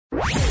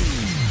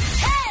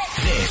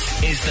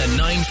This is the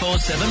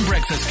 947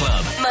 Breakfast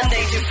Club.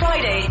 Monday to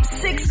Friday,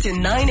 6 to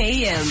 9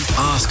 a.m.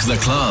 Ask the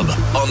club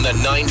on the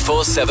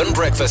 947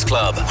 Breakfast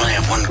Club. I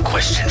have one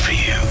question for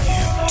you.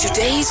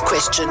 Today's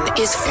question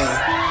is for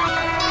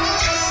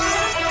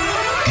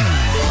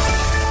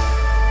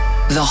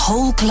the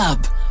whole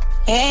club.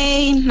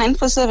 Hey,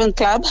 947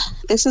 Club.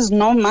 This is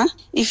Norma.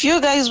 If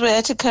you guys were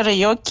at a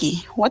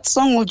karaoke, what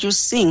song would you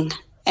sing?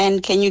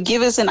 And can you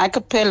give us an a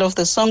cappella of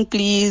the song,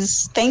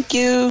 please? Thank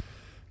you.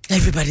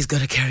 Everybody's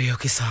got a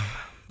karaoke song.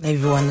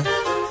 Everyone.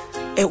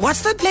 Hey,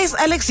 what's that place,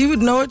 Alex? You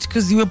would know it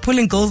because you were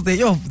pulling girls there.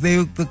 Yo,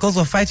 the girls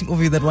were fighting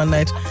over you that one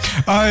night.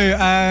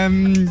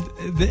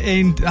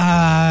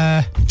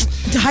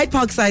 The Hyde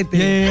Park side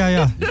there.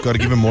 Yeah. You've got to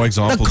give him more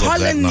examples The of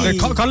that night.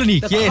 The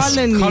colony, yes.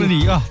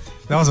 Colony. Oh,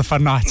 that was a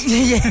fun night.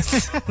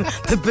 Yes.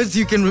 The bits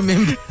you can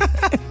remember.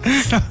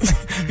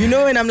 You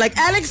know, and I'm like,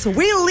 Alex,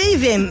 we're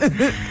leaving.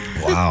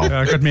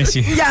 Wow. Got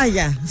messy.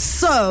 Yeah.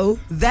 So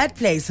that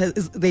place,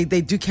 they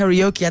do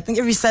karaoke, I think,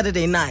 every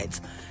Saturday night.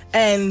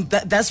 And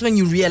that's when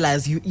you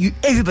realize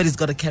everybody's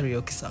got a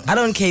karaoke song. I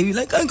don't care. You're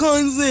like, I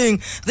can't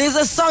sing. There's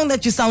a song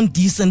that you sound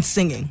decent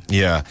singing.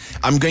 Yeah.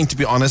 I'm going to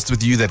be honest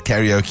with you that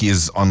karaoke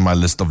is on my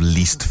list of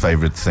least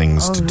favorite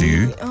things to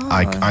do. Oh.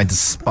 I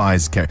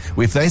despise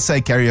karaoke. If they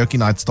say karaoke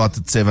night starts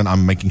at 7,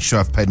 I'm making sure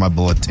I've paid my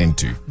bill at 10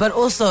 to. But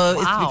also,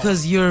 it's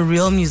because you're a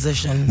real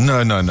musician.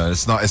 No.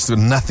 It's not. It's got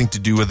nothing to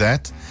do with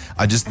that.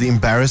 The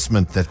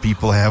embarrassment that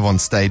people have on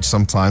stage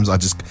sometimes, I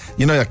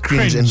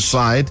cringe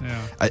inside.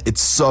 Yeah.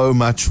 It's so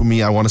much for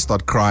me. I want to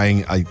start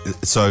crying.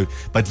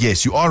 But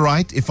yes, you are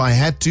right. If I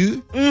had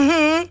to.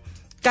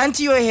 Gun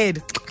to your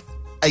head.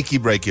 Achy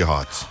break your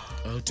heart.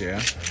 Oh dear.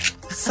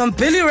 Some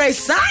Billy Ray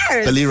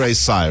Cyrus. Billy Ray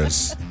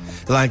Cyrus.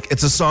 Like,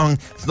 it's a song,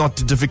 it's not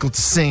too difficult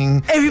to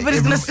sing.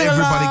 Everybody's going to sing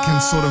Everybody along.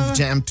 can sort of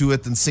jam to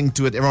it and sing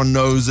to it. Everyone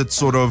knows it,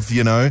 sort of,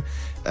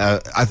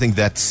 I think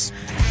that's...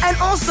 And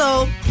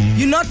also,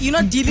 you're not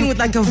dealing with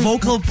like a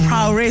vocal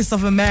prowess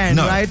of a man,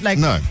 No, right? Like,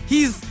 no.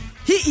 He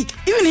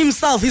even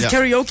himself, he's Yeah.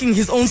 karaokeing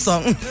his own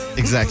song.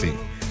 Exactly.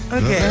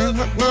 Okay.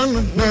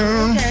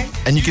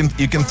 And you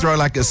can throw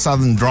like a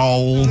southern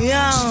drawl,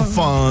 Yeah. just for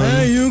fun.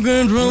 Hey, you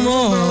can drum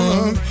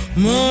on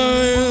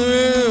my...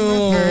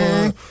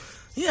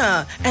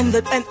 Yeah, and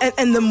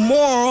the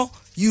more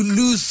you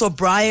lose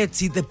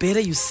sobriety, the better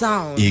you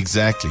sound.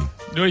 Exactly.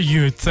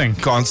 You would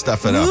think. Can't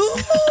stuff it up.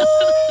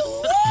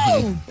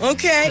 Ooh,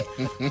 okay.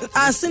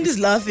 Cindy's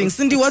laughing.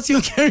 Cindy, what's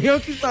your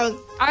karaoke song?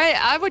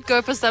 I would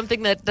go for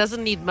something that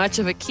doesn't need much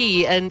of a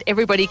key and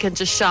everybody can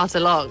just shout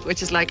along,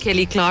 which is like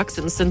Kelly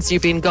Clarkson, Since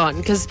You've Been Gone.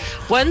 Because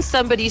once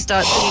somebody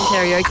starts singing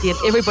karaoke and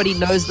everybody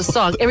knows the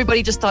song,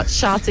 everybody just starts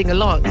shouting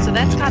along. So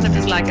that's kind of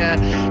just like a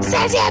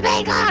Since You've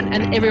Been Gone,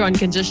 and everyone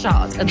can just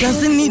shout. And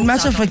Doesn't need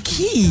much of a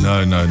key.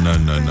 No.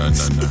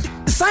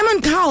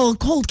 Simon Cowell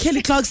called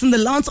Kelly Clarkson the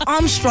Lance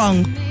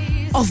Armstrong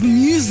of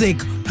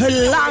music. Her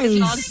Where's lungs.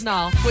 Lance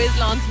now? Where's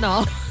Lance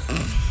now?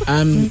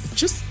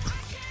 Just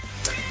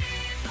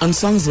on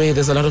songs where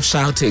there's a lot of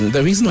shouting,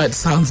 the reason why it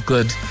sounds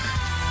good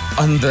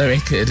on the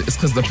record is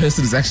because the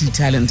person is actually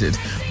talented.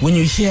 When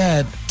you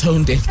hear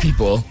tone deaf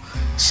people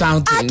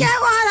shouting, I get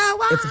what I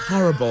want. it's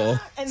horrible.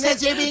 And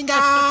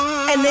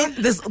then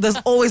there's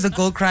always a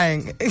girl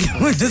crying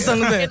with the song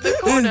there. In the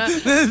corner.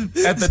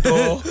 At the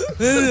door.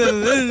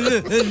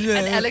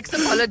 And Alex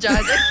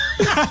apologizing.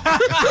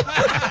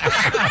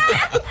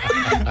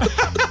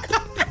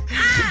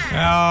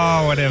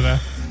 Oh, whatever.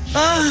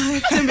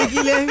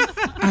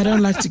 I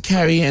don't like to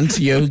carry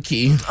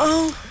karaoke.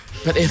 Oh.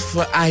 But if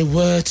I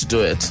were to do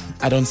it,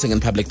 I don't sing in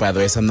public, by the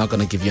way, so I'm not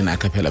going to give you an a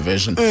cappella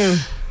version.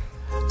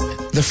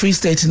 The Free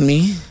State in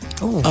me.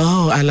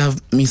 Oh, I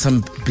love me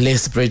some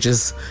Bless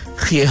Bridges.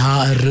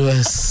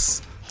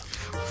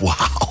 Wow.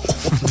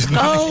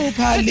 Oh,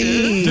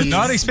 Pali. Did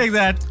not expect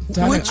that.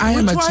 Darling, I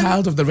am which a one?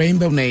 child of the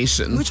Rainbow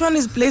Nation. Which one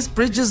is Blaze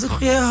Bridges?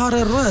 Gee haar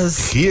 'n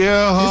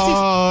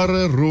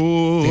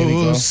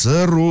roos,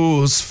 'n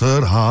roos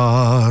vir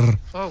haar.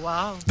 Oh,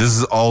 wow. This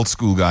is old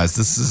school, guys.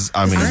 This is,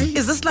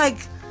 Is this like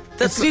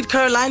the Sweet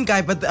Caroline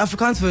guy, but the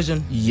Afrikaans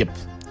version? Yep.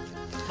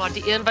 Maar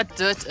die een wat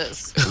dood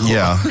is.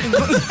 yeah.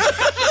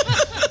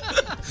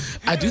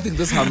 I do think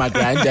this is how my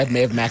granddad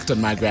may have macked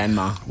on my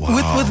grandma.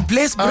 With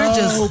Blaze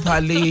Bridges. Oh,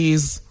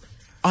 please.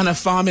 On a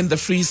farm in the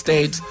Free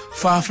State,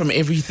 far from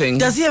everything.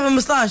 Does he have a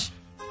mustache?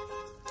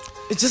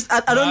 It's just, I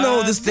don't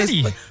know this did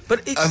he? place. But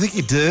I think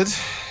he did.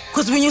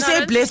 because when you No, I say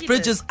don't Blaze think he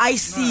did. Bridges, I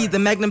see the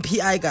Magnum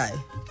PI guy.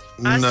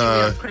 I see No.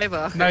 Leon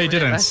Craver. No, you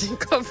didn't. I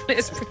think of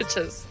Bless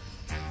Bridges.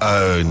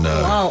 Oh,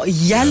 no. Wow,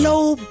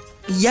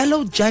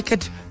 yellow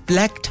jacket,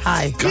 black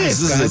tie.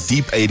 Guys, this is a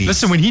deep 80s.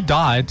 Listen, when he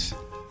died,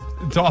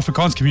 the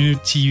Afrikaans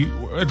community,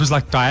 it was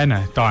like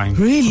Diana dying.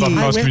 Really? The Afrikaans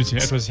I went- community,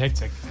 it was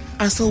hectic.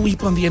 I still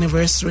weep on the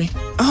anniversary.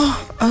 Oh,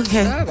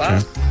 okay. Oh,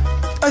 wow.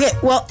 Okay,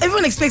 well,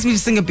 everyone expects me to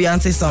sing a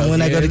Beyonce song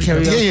when I go to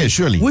karaoke. Yeah,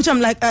 surely. Which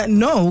I'm like,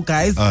 no,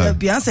 guys,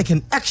 Beyonce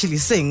can actually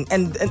sing.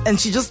 And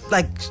she just,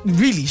 like,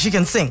 really, she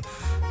can sing.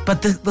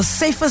 But the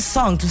safest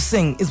song to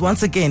sing is,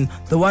 once again,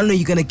 the one where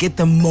you're going to get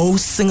the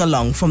most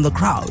sing-along from the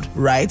crowd,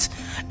 right?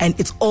 And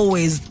it's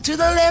always to the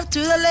left,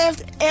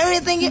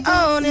 everything you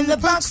own in the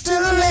box to the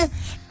left,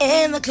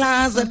 in the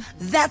closet,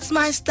 that's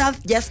my stuff.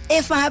 Yes,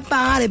 if I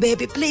bought it,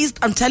 baby, please.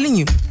 I'm telling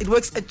you, it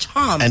works a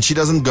charm. And she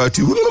doesn't go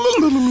to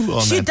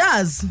on She that.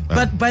 does,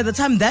 but by the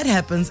time that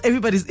happens,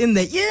 everybody's in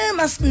there. You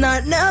must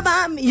not know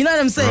about me. You know what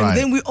I'm saying? Right.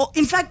 Then we all,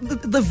 in fact,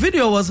 the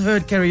video was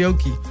heard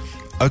karaoke.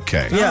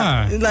 Okay.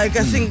 Yeah, like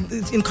I think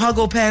in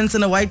cargo pants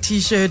and a white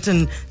t-shirt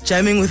and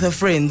jamming with her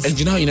friends. And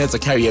you know how you know it's a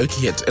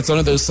karaoke hit? It's one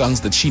of those songs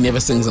that she never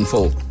sings in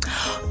full.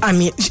 I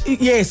mean,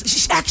 yes,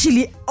 she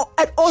actually,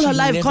 at all her She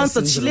live never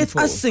concerts, sings she it in lets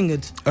full. us sing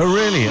it. Oh,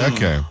 really?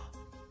 Okay.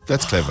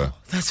 That's clever.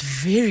 That's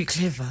very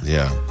clever.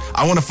 Yeah.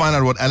 I want to find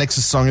out what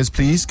Alex's song is,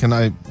 please.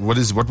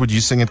 What would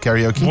you sing at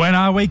karaoke? When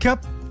I wake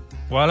up,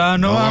 well, I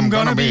know I'm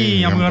gonna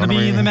be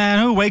the man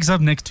who wakes up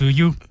next to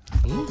you.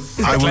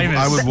 I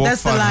would walk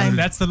That's the 500. line.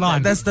 That's the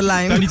line. That's the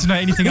line. Don't need to know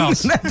anything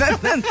else.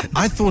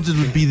 I thought it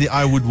would be the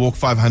I would walk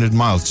 500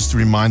 miles just to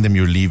remind them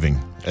you're leaving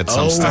at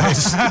some stage.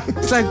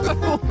 It's like,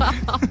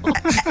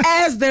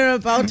 as they're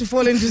about to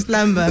fall into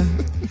slumber,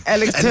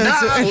 Alex turns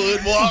to...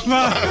 would walk.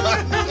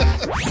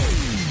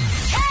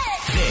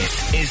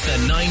 This is the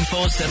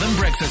 947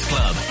 Breakfast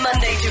Club.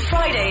 Monday to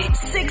Friday,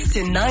 6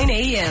 to 9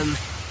 a.m.